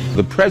decision.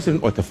 The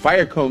president ought to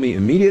fire Comey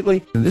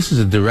immediately. This is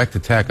a direct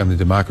attack on the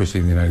democracy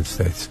in the United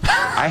States.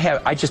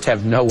 I just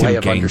have no way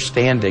of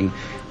understanding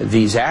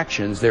these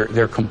actions.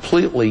 They're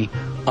completely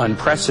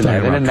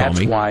unprecedented, and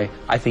that's why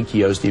I think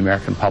he owes the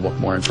American public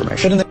more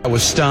information. I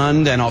was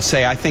stunned, and I'll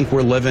say I think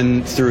we're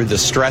living through the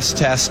stress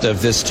test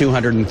of this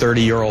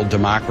 230-year-old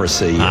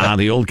democracy.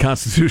 The old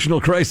constitutional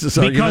crisis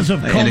argument. Because of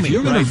Comey. And if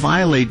you're going to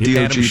violate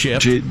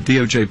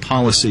DOJ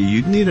policy,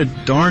 you need a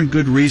darn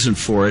good reason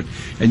for it,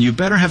 and you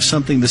better have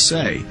something to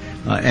say.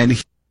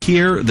 And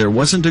here, there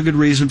wasn't a good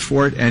reason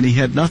for it, and he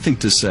had nothing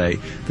to say.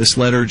 This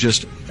letter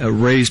just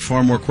raised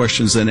far more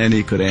questions than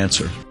any could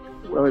answer.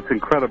 Well, it's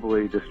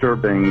incredibly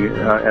disturbing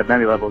at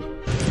many levels.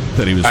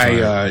 That he was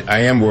I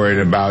am worried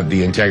about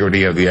the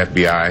integrity of the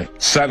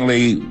FBI.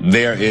 Suddenly,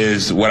 there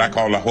is what I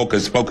call a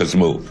hocus-pocus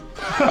move.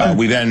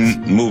 We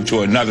then move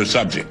to another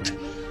subject.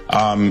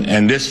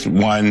 And this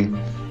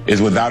one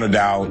is without a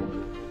doubt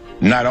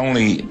not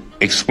only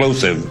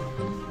explosive,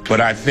 but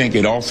I think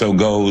it also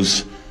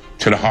goes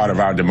to the heart of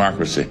our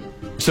democracy.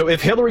 So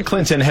if Hillary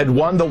Clinton had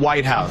won the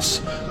White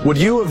House, would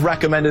you have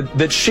recommended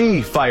that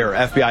she fire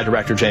FBI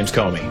Director James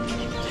Comey?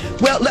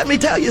 Well, let me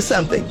tell you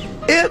something.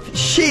 If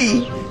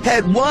she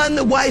had won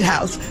the White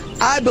House,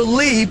 I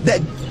believe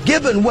that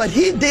given what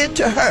he did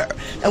to her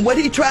and what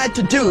he tried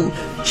to do,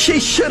 she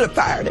should have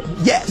fired him.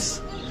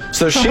 Yes.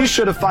 So she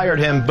should have fired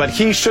him, but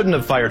he shouldn't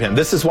have fired him.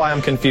 This is why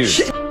I'm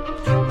confused.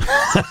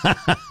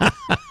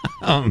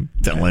 I'm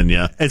telling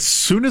you. As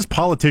soon as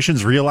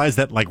politicians realize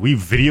that, like, we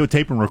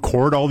videotape and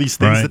record all these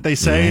things that they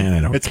say,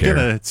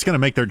 it's gonna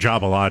make their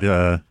job a lot.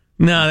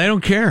 No, they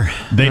don't care.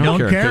 They don't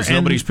care because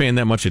nobody's paying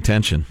that much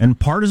attention. And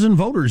partisan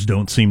voters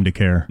don't seem to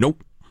care.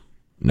 Nope.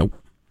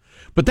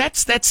 But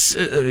that's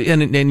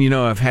and you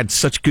know, I've had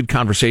such good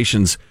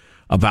conversations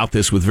about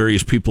this with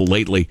various people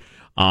lately.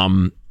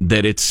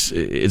 That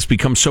it's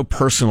become so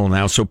personal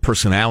now, so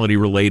personality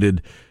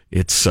related.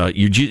 It's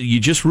you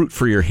just root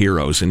for your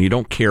heroes, and you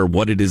don't care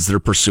what it is they're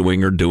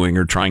pursuing or doing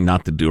or trying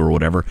not to do or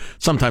whatever.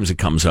 Sometimes it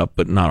comes up,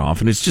 but not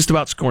often. It's just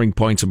about scoring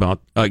points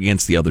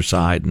against the other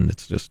side, and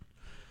it's just,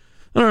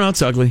 I don't know.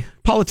 It's ugly.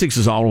 Politics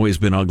has always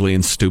been ugly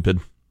and stupid.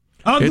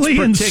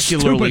 It's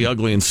particularly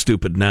ugly and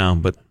stupid now,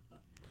 but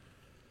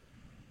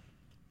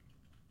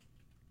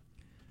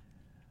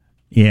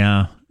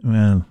yeah.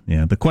 Well,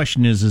 yeah. The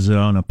question is it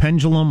on a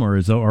pendulum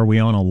or are we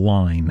on a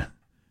line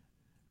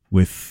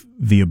with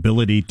the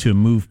ability to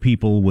move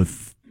people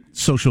with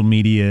social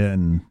media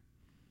and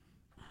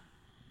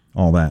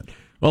all that?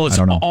 Well, it's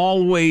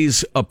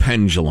always a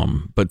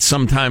pendulum, but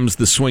sometimes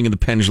the swing of the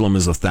pendulum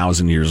is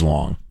 1,000 years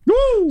long.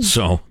 Woo!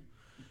 So,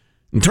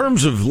 in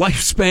terms of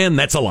lifespan,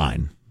 that's a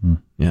line.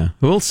 Yeah,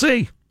 we'll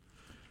see.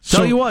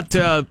 Tell you what,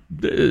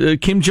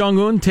 Kim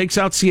Jong-un takes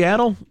out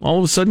Seattle, all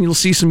of a sudden you'll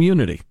see some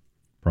unity.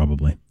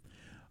 Probably.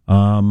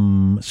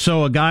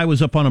 So a guy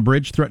was up on a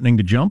bridge threatening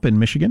to jump in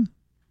Michigan.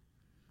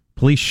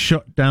 Police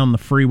shut down the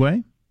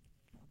freeway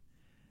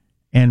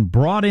and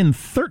brought in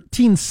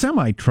 13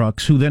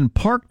 semi-trucks who then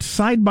parked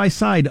side by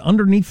side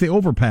underneath the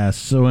overpass.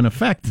 So in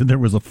effect, there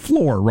was a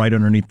floor right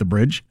underneath the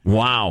bridge.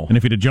 Wow. And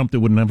if he'd have jumped, it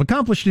wouldn't have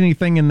accomplished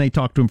anything. And they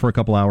talked to him for a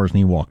couple hours and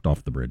he walked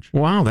off the bridge.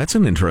 Wow, that's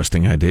an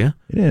interesting idea.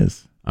 It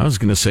is. I was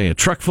going to say a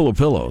truck full of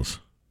pillows.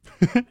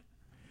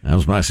 That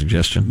was my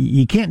suggestion.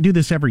 You can't do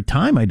this every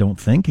time, I don't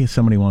think, if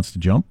somebody wants to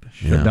jump.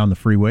 Shut down the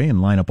freeway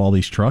and line up all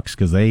these trucks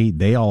because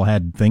they all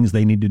had things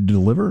they needed to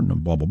deliver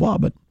and blah, blah, blah.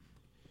 But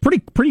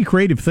pretty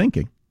creative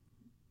thinking.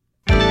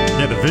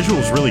 Yeah, the visual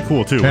is really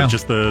cool, too. Yeah.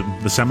 Just the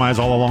semis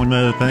all along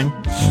the thing.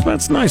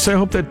 That's nice. I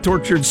hope that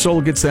tortured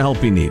soul gets the help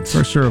he needs.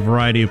 There's a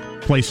variety of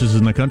places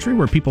in the country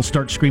where people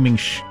start screaming,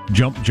 shh,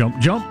 jump, jump,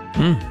 jump.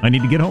 I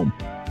need to get home.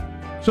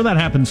 So that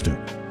happens, too.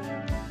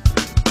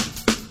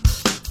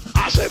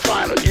 I say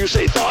final, you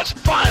say thoughts.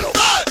 Final,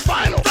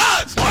 final,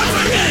 thoughts.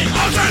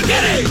 Armstrong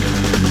Getty.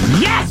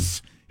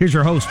 Yes! Here's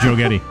your host, Joe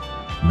Getty.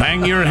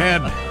 Bang your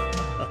head.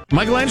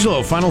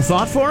 Michelangelo, final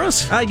thought for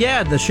us?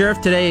 Yeah, the sheriff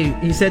today,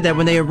 he said that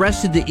when they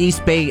arrested the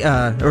East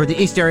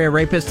Area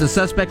Rapist, the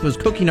suspect was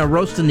cooking a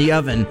roast in the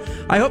oven.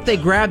 I hope they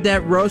grabbed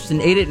that roast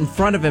and ate it in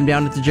front of him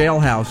down at the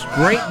jailhouse.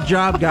 Great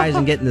job, guys,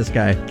 in getting this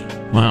guy.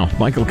 Wow,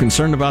 Michael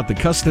concerned about the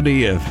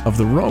custody of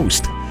the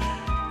roast.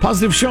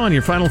 Positive Sean,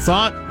 your final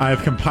thought? I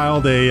have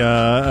compiled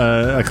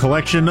a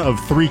collection of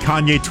 3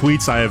 Kanye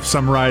tweets I have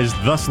summarized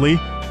thusly.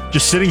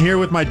 Just sitting here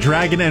with my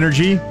dragon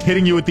energy,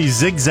 hitting you with these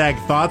zigzag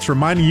thoughts,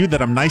 reminding you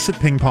that I'm nice at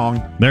ping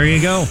pong. There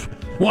you go.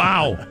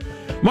 Wow.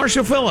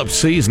 Marshall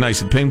Phillips, he's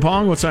nice at ping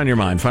pong. What's on your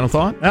mind? Final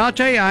thought? I'll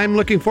tell you, I'm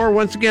looking forward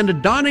once again to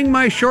donning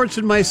my shorts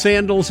and my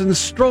sandals and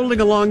strolling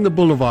along the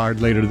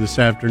boulevard later this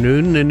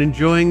afternoon and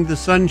enjoying the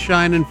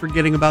sunshine and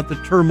forgetting about the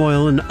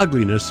turmoil and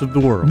ugliness of the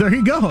world. There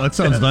you go. That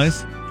sounds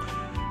nice.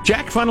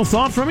 Jack, final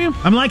thought from you?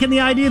 I'm liking the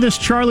idea of this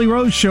Charlie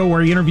Rose show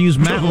where he interviews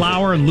Matt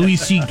Lauer and Louis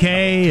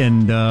C.K.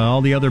 and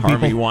all the other people.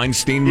 Harvey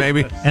Weinstein,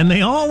 maybe. And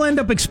they all end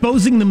up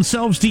exposing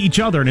themselves to each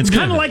other. And it's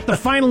kind of like the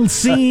final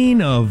scene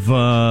of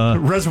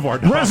Reservoir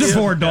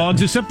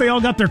Dogs, except they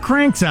all got their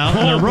cranks out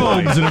and their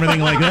robes and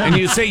everything like that. And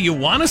you say you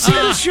want to see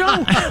this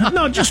show?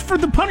 No, just for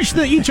the punish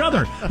each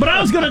other. But I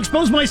was going to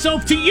expose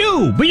myself to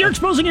you, but you're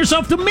exposing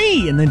yourself to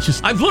me. And then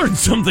just... I've learned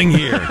something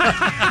here.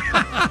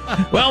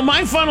 Well,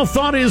 my final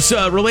thought is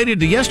related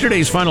to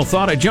yesterday's final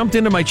thought. I jumped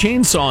into my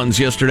chainsaws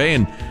yesterday,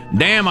 and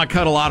damn, I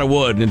cut a lot of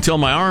wood until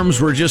my arms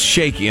were just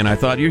shaky, and I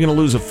thought, you're going to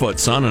lose a foot,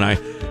 son, and I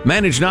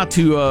managed not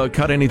to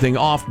cut anything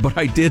off, but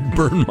I did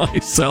burn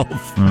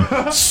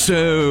myself.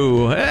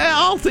 So,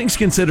 all things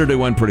considered, it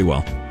went pretty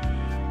well.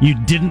 You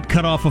didn't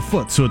cut off a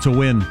foot, so it's a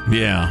win.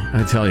 Yeah,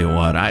 I tell you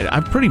what,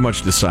 I've pretty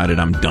much decided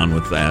I'm done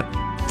with that.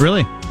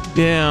 Really?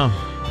 Yeah.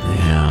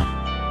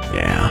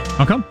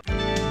 How come?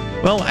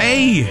 Well,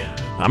 A,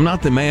 I'm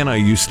not the man I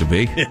used to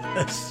be.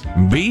 Yes.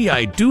 B,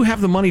 I do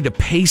have the money to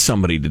pay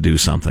somebody to do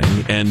something.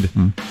 And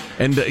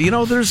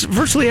there's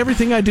virtually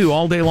everything I do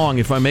all day long.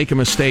 If I make a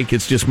mistake,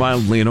 it's just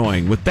mildly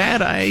annoying. With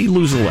that, I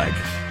lose a leg.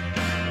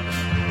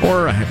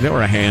 Or a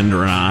hand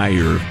or an eye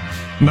or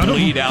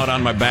bleed out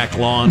on my back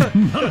lawn.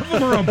 None of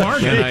them are a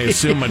bargain. And I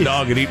assume my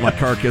dog would eat my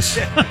carcass.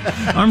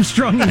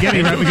 Armstrong and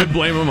Getty. We could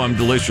blame him. I'm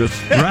delicious.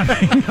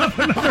 Wrapping up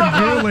another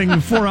grueling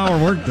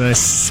 4-hour workday.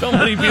 So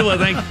many people, I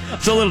think.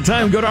 So little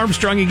time. Go to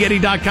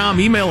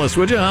ArmstrongandGetty.com. Email us,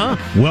 would you, huh?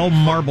 Well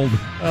marbled.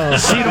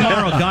 See you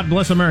tomorrow. God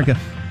bless America.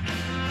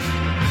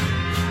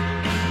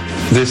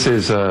 This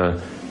is a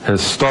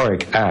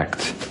historic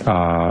act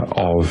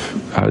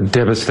of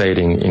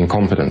devastating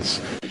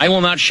incompetence. I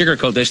will not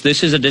sugarcoat this.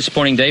 This is a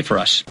disappointing day for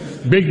us.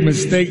 Big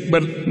mistake,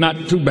 but not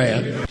too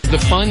bad. The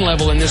fun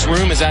level in this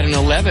room is at an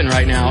 11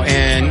 right now,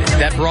 and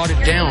that brought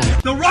it down.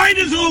 The ride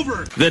is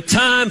over. The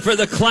time for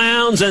the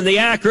clowns and the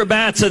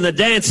acrobats and the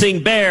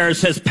dancing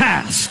bears has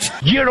passed.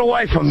 Get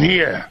away from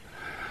here.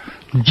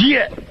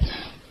 Get.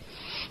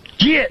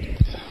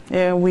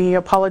 And we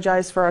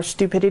apologize for our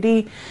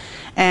stupidity,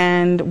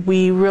 and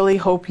we really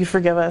hope you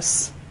forgive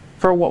us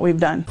for what we've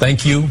done.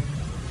 Thank you,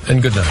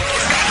 and good night.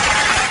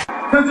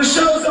 Because the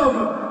show's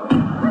over.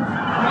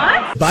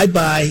 What?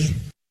 Bye-bye.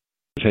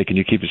 Hey, can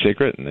you keep a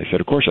secret? And they said,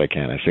 of course I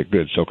can. I said,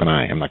 good, so can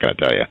I. I'm not going to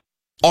tell you.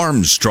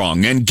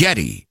 Armstrong and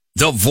Getty,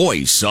 the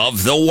voice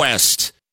of the West.